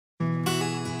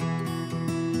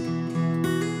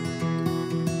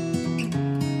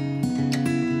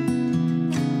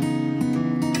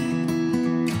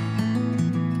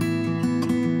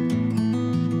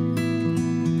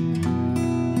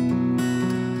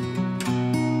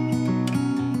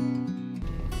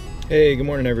Hey, good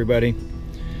morning everybody.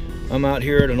 I'm out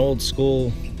here at an old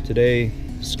school today.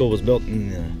 The school was built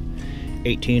in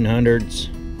the 1800s.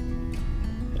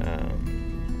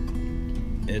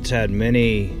 It's had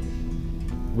many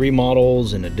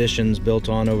remodels and additions built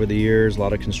on over the years. A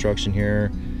lot of construction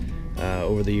here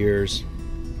over the years.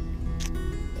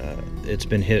 It's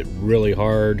been hit really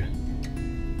hard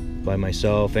by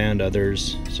myself and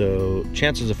others, so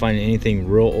chances of finding anything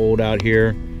real old out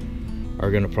here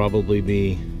are going to probably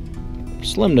be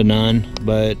slim to none,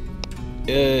 but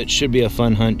it should be a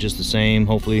fun hunt just the same.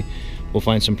 Hopefully we'll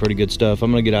find some pretty good stuff. I'm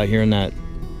gonna get out here in that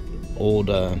old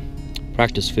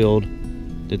practice field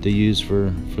that they use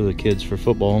for the kids for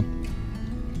football,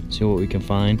 see what we can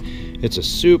find. It's a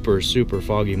super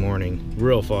foggy morning,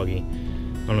 real foggy.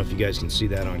 I don't know if you guys can see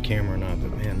that on camera or not,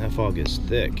 but man, that fog is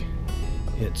thick.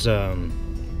 It's about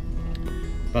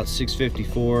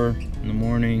 6:54 in the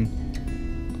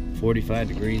morning, 45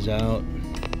 degrees out.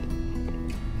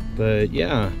 But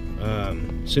yeah,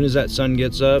 as soon as that sun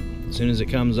gets up, as soon as it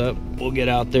comes up, we'll get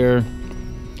out there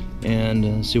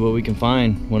and see what we can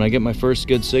find. When I get my first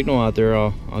good signal out there,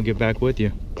 I'll get back with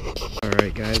you. All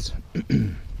right, guys.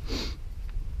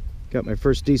 Got my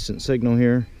first decent signal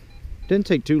here. Didn't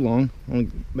take too long.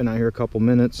 Only been out here a couple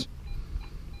minutes.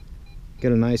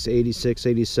 Got a nice 86,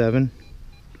 87.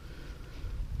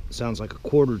 Sounds like a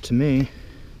quarter to me.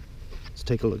 Let's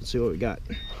take a look and see what we got.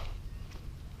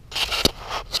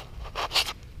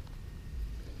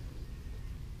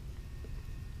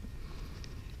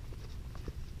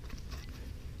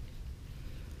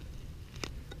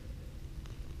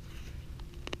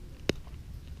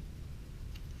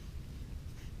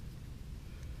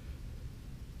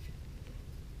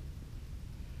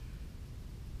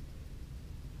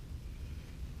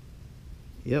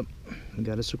 Yep, we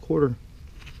got us a quarter.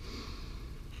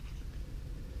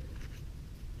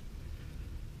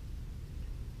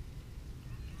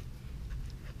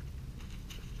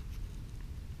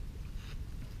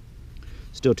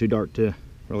 Still too dark to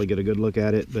really get a good look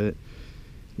at it, but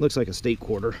looks like a state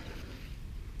quarter.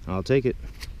 I'll take it.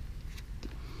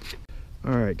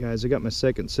 All right, guys, I got my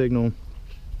second signal.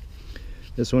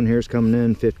 This one here is coming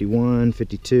in 51,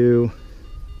 52.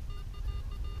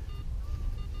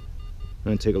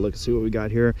 I'm gonna take a look and see what we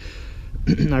got here.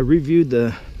 I reviewed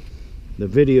the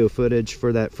video footage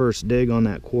for that first dig on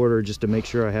that quarter just to make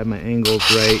sure I had my angles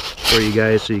right for you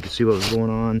guys so you can see what was going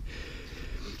on.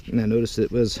 And I noticed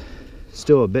it was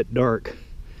still a bit dark.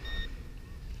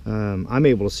 I'm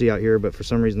able to see out here, but for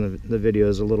some reason the video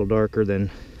is a little darker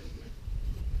than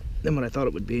what I thought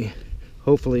it would be.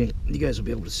 Hopefully you guys will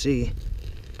be able to see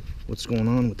what's going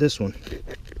on with this one.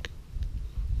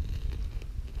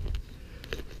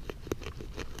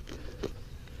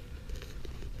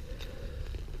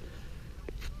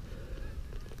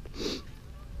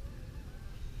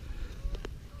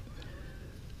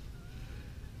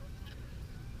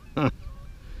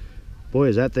 Boy,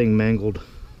 is that thing mangled. I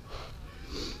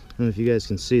don't know if you guys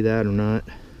can see that or not.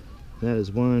 That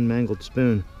is one mangled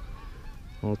spoon,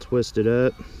 all twisted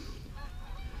up.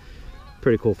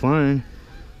 Pretty cool find.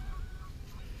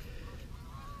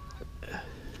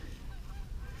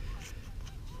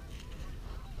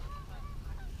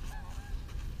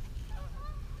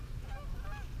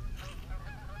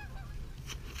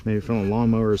 Maybe from a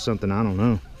lawnmower or something, I don't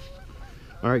know.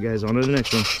 All right, guys, on to the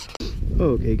next one.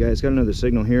 Okay, guys, got another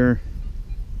signal here.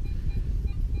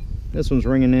 This one's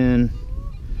ringing in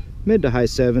mid to high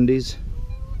 70s.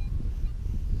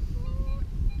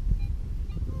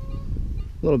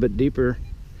 A little bit deeper,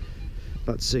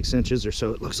 about 6 inches or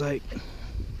so it looks like.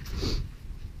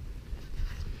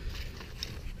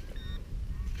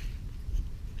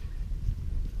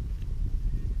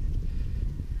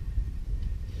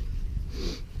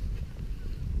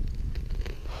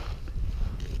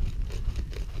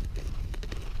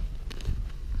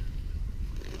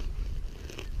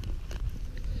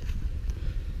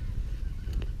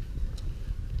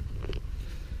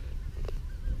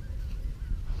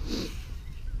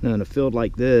 Now in a field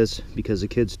like this, because the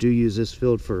kids do use this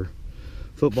field for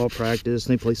football practice,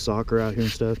 and they play soccer out here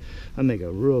and stuff, I make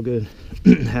a real good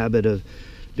habit of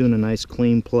doing a nice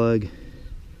clean plug.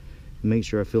 Make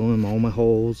sure I fill in all my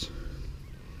holes.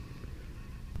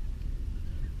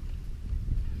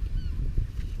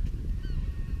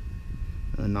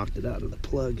 I knocked it out of the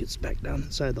plug, it's back down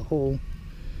inside the hole.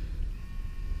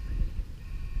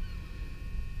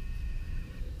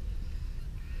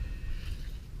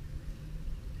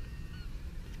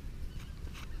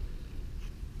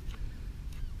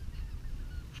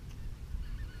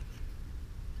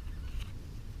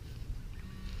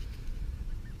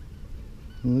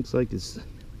 It looks like it's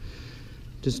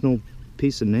just an old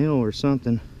piece of nail or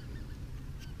something.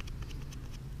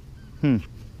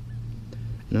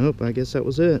 Nope, I guess that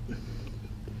was it.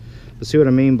 But see what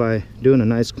I mean by doing a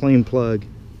nice clean plug.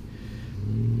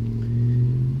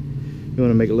 You want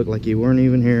to make it look like you weren't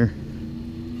even here.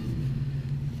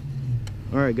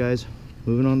 Alright guys,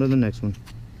 moving on to the next one.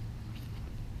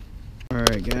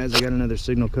 Alright guys, I got another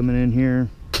signal coming in here.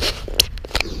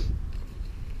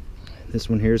 This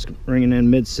one here is ringing in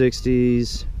mid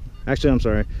 60s. Actually, I'm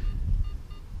sorry.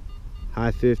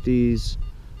 High 50s,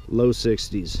 low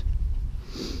 60s.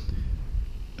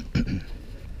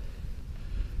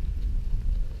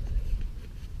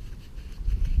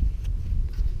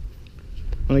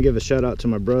 I want to give a shout out to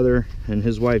my brother and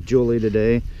his wife Julie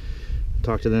today.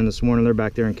 Talked to them this morning. They're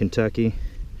back there in Kentucky.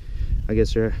 I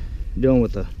guess they're dealing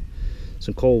with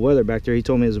some cold weather back there. He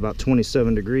told me it was about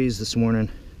 27 degrees this morning.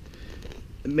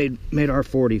 It made our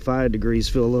 45 degrees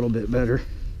feel a little bit better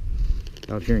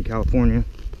out here in California.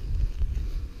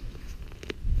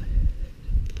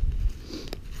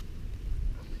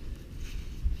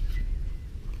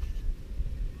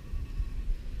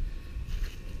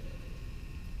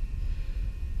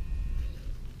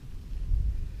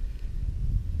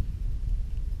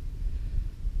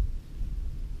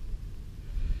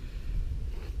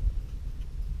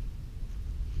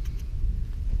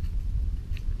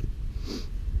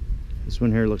 This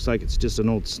one here looks like it's just an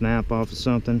old snap off of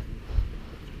something.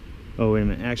 Oh, wait a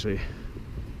minute. Actually,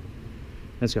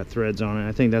 that's got threads on it.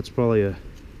 I think that's probably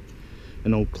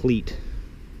an old cleat.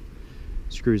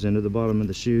 Screws into the bottom of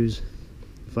the shoes.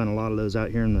 You find a lot of those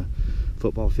out here in the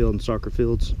football field and soccer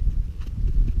fields.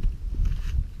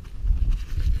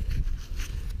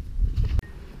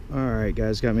 Alright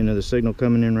guys, got me another signal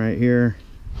coming in right here.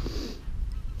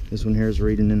 This one here is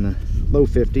reading in the low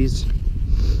 50s.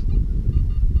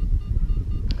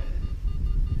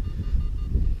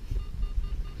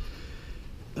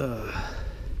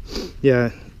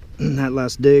 Yeah, that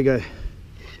last dig, I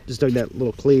just dug that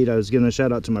little cleat. I was giving a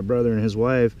shout out to my brother and his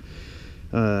wife.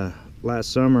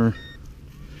 Last summer,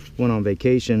 went on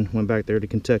vacation, went back there to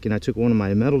Kentucky, and I took one of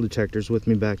my metal detectors with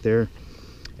me back there,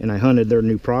 and I hunted their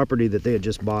new property that they had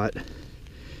just bought,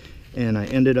 and I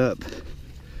ended up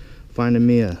finding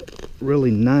me a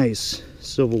really nice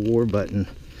Civil War button,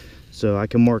 so I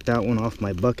can mark that one off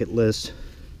my bucket list.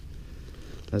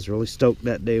 I was really stoked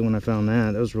that day when I found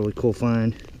that. That was a really cool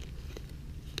find.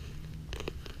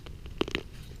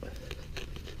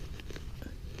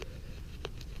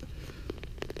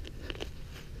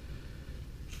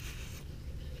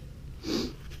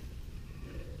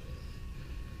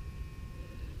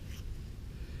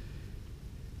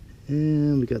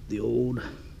 And we got the old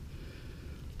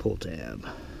pull tab.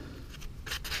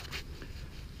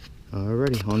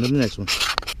 Alrighty, on to the next one.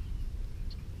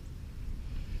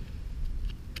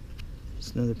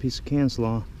 It's another piece of can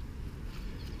slaw.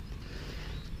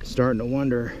 Starting to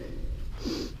wonder,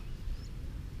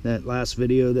 that last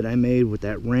video that I made with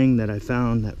that ring that I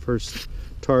found, that first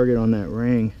target on that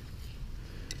ring,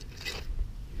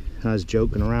 I was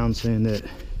joking around saying that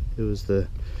it was the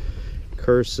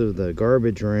curse of the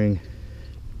garbage ring.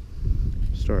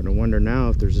 Starting to wonder now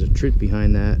if there's a truth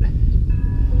behind that.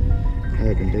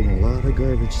 I've been digging a lot of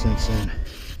garbage since then.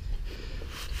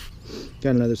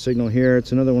 Got another signal here.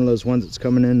 It's another one of those ones that's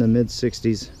coming in the mid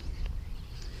 60s.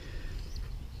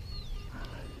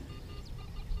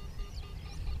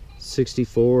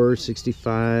 '64,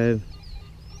 '65.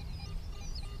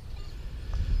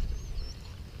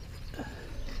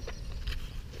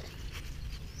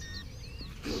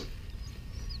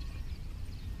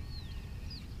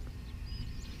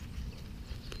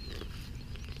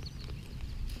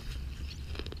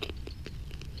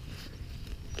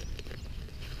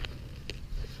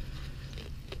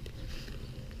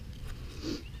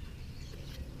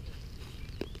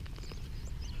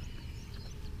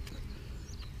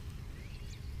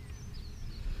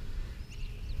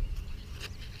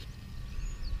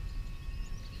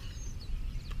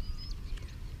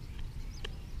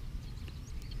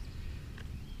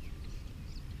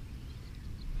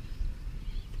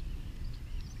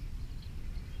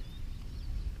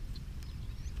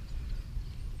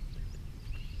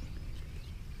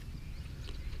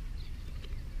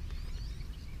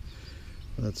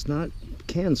 That's not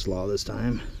can slaw this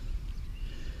time.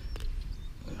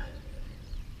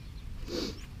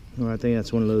 Well, I think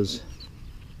that's one of those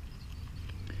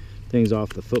things off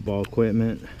the football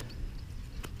equipment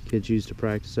kids used to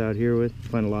practice out here with.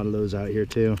 Find a lot of those out here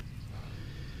too.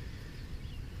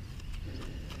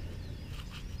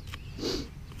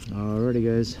 Alrighty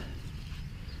guys,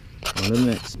 on to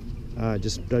the next. I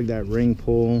just dug that ring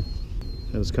pull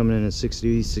that was coming in at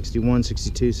 60, 61,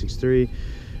 62, 63.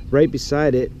 Right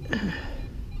beside it,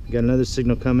 got another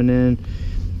signal coming in.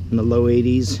 in the low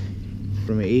 80s,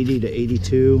 from 80 to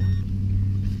 82.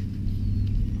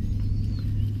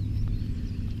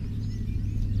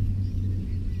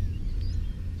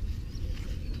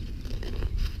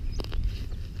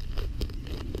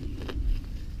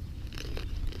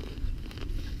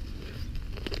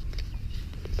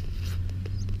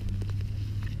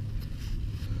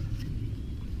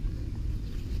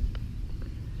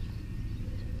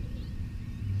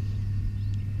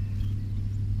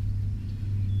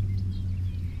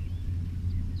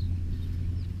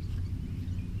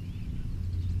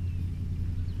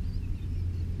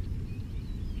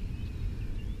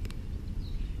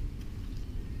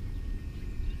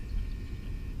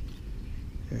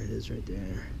 There it is right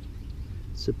there.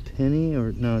 It's a penny,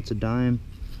 or no, it's a dime.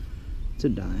 It's a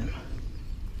dime.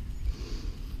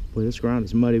 Boy, this ground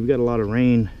is muddy. We got a lot of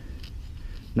rain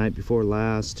night before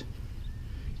last.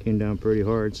 Came down pretty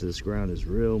hard, so this ground is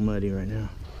real muddy right now.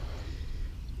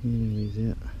 Anyways,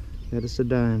 yeah, that is a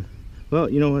dime. Well,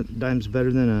 you know what? Dime's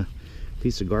better than a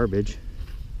piece of garbage.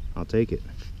 I'll take it.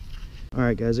 All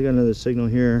right, guys, I got another signal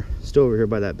here. Still over here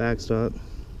by that backstop,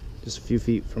 just a few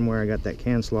feet from where I got that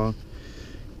can slaw.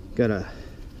 Got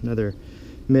another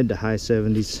mid to high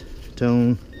 70s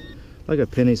tone, like a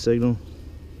penny signal.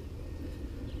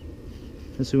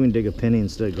 Let's see if we can dig a penny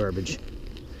instead of garbage.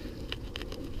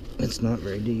 It's not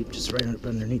very deep, just right up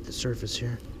underneath the surface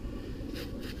here.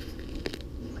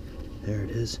 There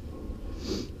it is.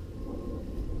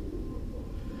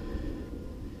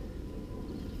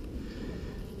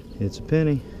 It's a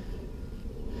penny.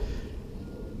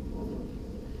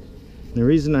 The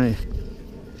reason I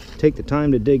take the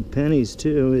time to dig pennies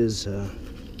too is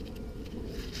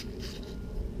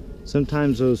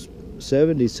sometimes those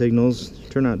 70 signals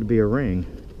turn out to be a ring.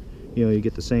 You know, you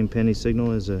get the same penny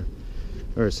signal as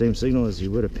same signal as you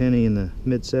would a penny in the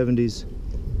mid 70s,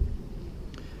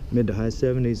 mid to high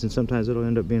 70s, and sometimes it'll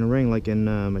end up being a ring. Like in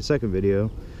my second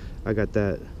video, I got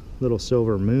that little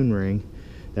silver moon ring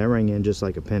that rang in just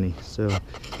like a penny. So you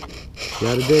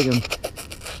gotta dig them.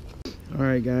 All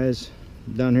right, guys,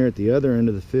 down here at the other end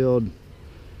of the field,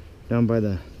 down by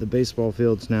the baseball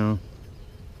fields now.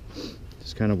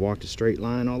 Just kind of walked a straight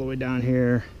line all the way down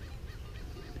here,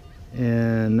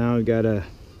 and now we got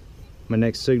my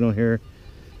next signal here.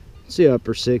 See,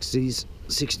 upper 60s,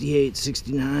 68,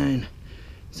 69.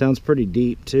 Sounds pretty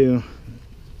deep too.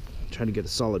 Try to get a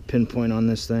solid pinpoint on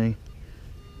this thing.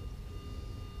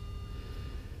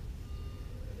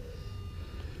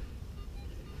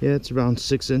 Yeah, it's around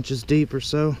 6 inches deep or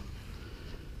so.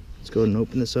 Let's go ahead and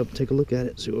open this up and take a look at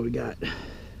it, see what we got.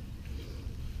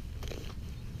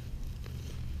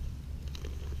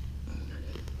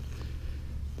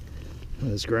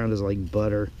 This ground is like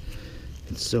butter.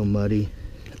 It's so muddy.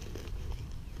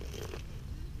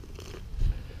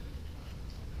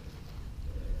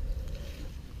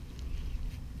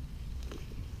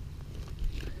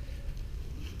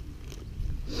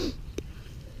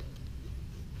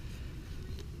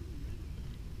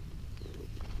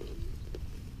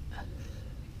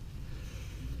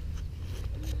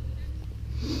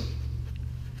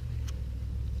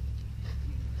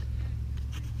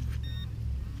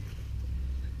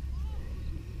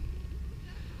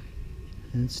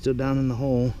 And it's still down in the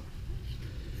hole.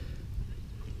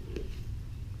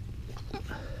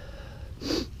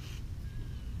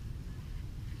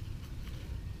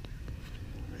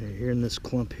 Right here in this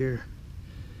clump here.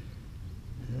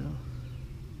 Yeah.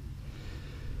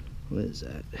 What is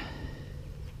that?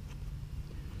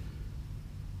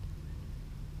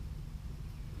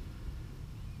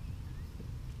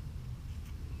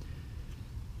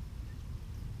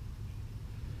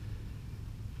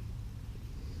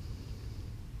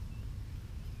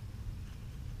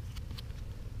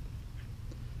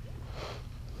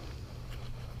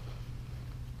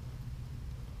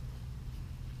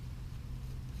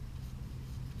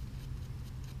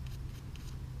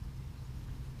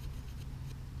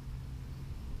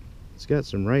 It's got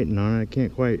some writing on it. I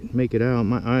can't quite make it out.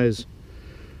 My eyes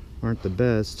aren't the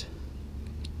best.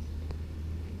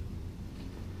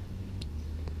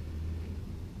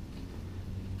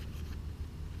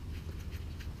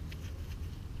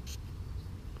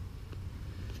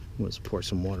 Let's pour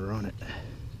some water on it.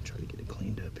 Try to get it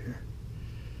cleaned up here.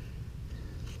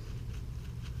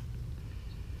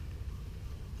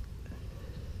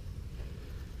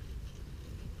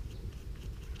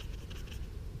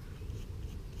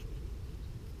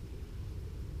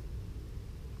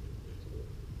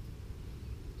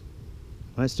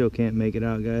 I still can't make it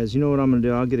out, guys. You know what I'm gonna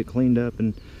do? I'll get it cleaned up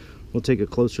and we'll take a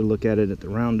closer look at it at the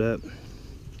roundup. What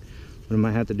I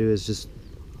might have to do is just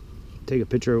take a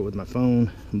picture of it with my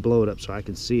phone and blow it up so I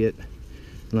can see it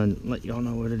and then let y'all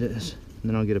know what it is. And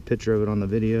then I'll get a picture of it on the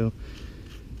video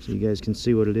so you guys can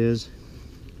see what it is.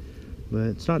 But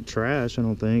it's not trash, I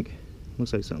don't think.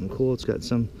 Looks like something cool. It's got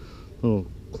some little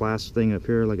clasp thing up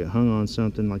here, like it hung on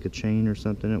something, like a chain or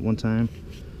something at one time.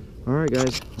 Alright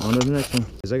guys, on to the next one.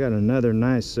 I got another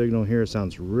nice signal here.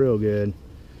 Sounds real good.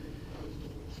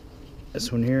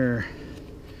 This one here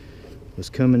was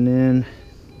coming in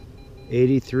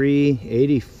 83,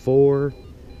 84.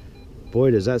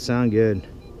 Boy, does that sound good.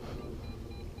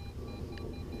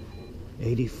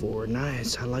 84,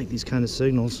 nice. I like these kind of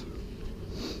signals,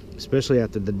 especially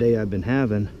after the day I've been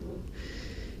having.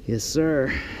 Yes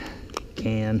sir,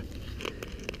 can.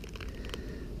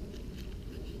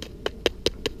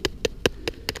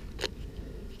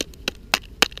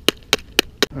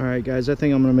 Alright guys, I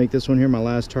think I'm going to make this one here my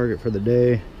last target for the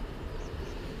day.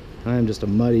 I am just a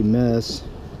muddy mess.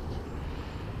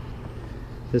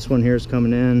 This one here is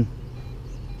coming in.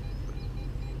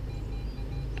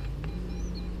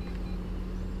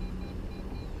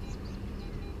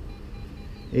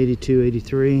 $82,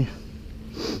 $83.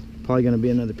 Probably going to be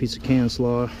another piece of can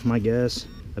slaw, my guess.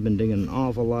 I've been digging an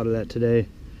awful lot of that today.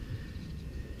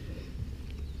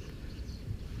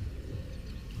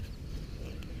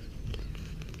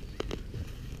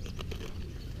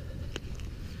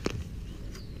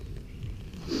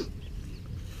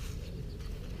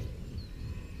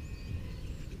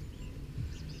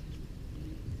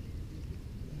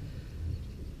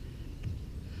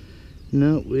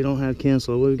 No, we don't have can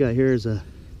slaw. What we've got here is I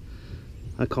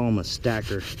call them a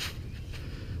stacker.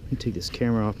 Let me take this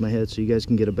camera off my head so you guys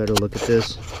can get a better look at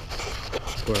this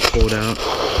before I pull it out.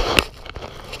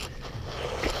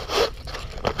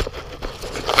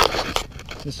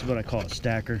 This is what I call a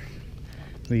stacker,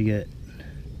 where you get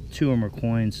two or more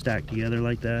coins stacked together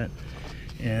like that.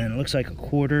 And it looks like a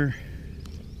quarter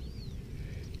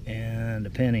and a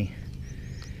penny.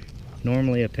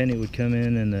 Normally a penny would come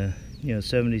in the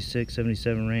 76,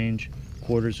 77 range.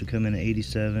 Quarters would come in at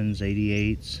 87s,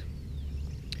 88s.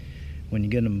 When you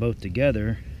get them both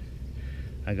together,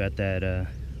 I got that,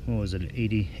 what was it,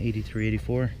 80, 83,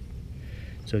 84.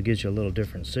 So it gives you a little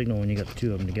different signal when you got the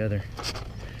two of them together.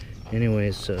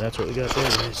 Anyways, so that's what we got there,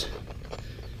 guys.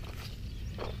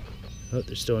 Oh,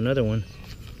 there's still another one.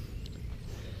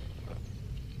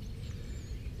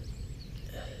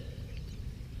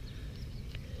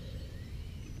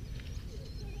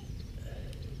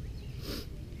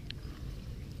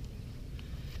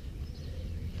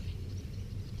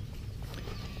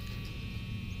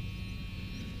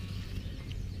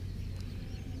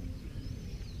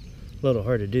 A little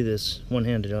hard to do this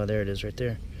one-handed. Oh, there it is right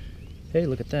there. Hey,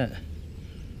 look at that.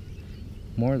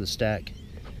 More of the stack.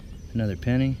 Another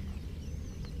penny.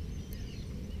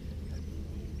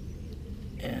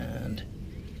 And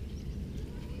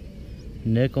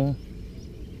nickel.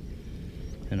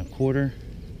 And a quarter.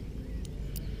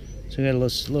 So we got a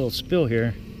little spill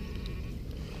here.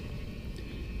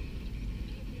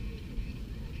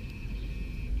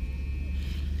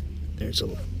 There's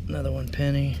another one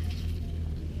penny.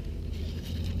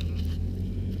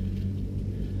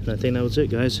 And I think that was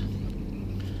it, guys.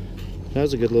 That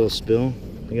was a good little spill.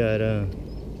 We got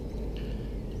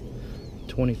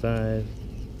 25,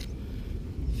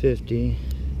 50.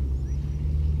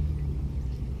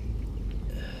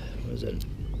 What is that?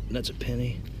 That's a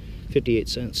penny. 58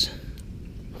 cents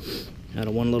out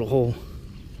of one little hole.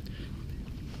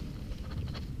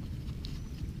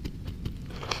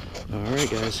 Alright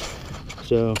guys,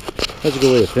 so that's a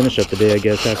good way to finish up the day, I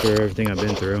guess, after everything I've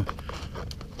been through.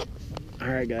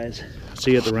 Alright guys,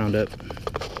 see you at the roundup.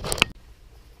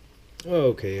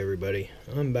 Okay everybody,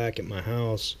 I'm back at my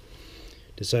house.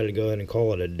 Decided to go ahead and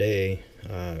call it a day.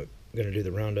 I'm going to do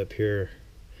the roundup here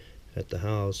at the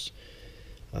house.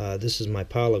 This is my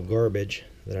pile of garbage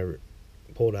that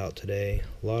I pulled out today.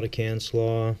 A lot of can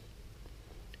slaw,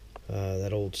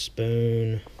 that old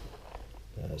spoon,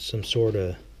 some sort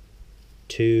of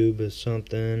tube or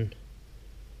something.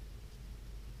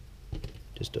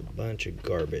 Just a bunch of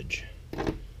garbage.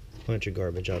 Bunch of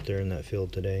garbage out there in that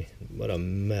field today. What a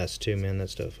mess too, man. That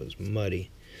stuff was muddy.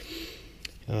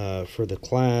 For the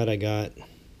clad, I got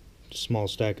a small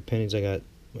stack of pennies. I got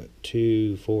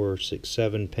 2, 4, 6,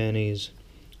 7 pennies,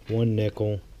 1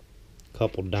 nickel, a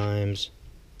couple dimes,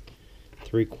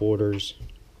 3 quarters,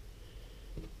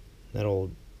 that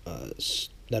old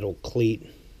cleat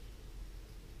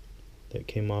that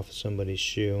came off of somebody's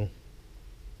shoe.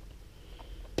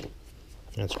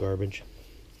 That's garbage.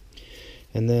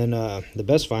 And then the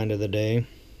best find of the day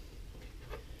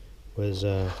was,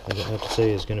 I have to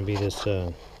say, is going to be this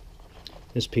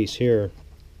this piece here.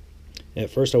 At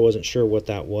first, I wasn't sure what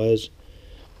that was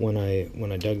when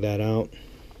I dug that out.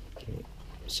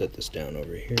 Set this down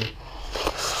over here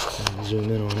and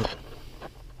zoom in on it.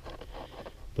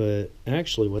 But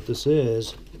actually what this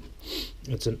is,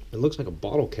 it looks like a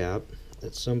bottle cap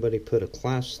that somebody put a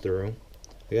clasp through.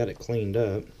 I got it cleaned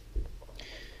up,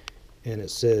 and it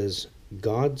says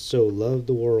God so loved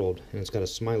the world, and it's got a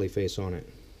smiley face on it.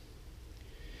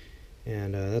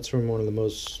 And that's from one of the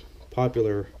most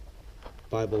popular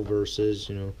Bible verses,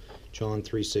 you know, John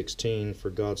 3:16, for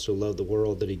God so loved the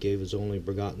world that he gave his only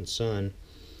begotten Son,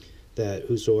 that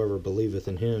whosoever believeth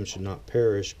in him should not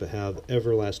perish but have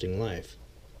everlasting life.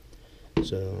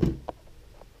 So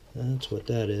that's what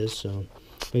that is. So,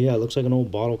 but yeah, it looks like an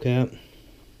old bottle cap.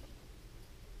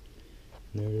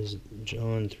 There it is,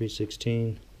 John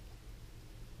 3:16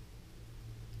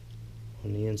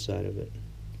 on the inside of it.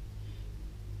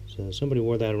 So somebody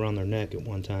wore that around their neck at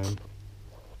one time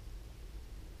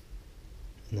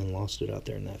and then lost it out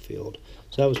there in that field.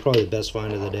 So that was probably the best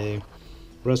find of the day.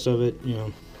 The rest of it, you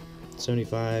know,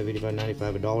 75, 85,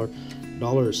 95,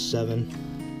 $1 is 7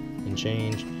 and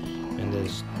change, and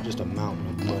there's just a mountain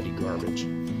of muddy garbage.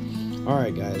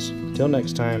 Alright guys, till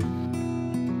next time.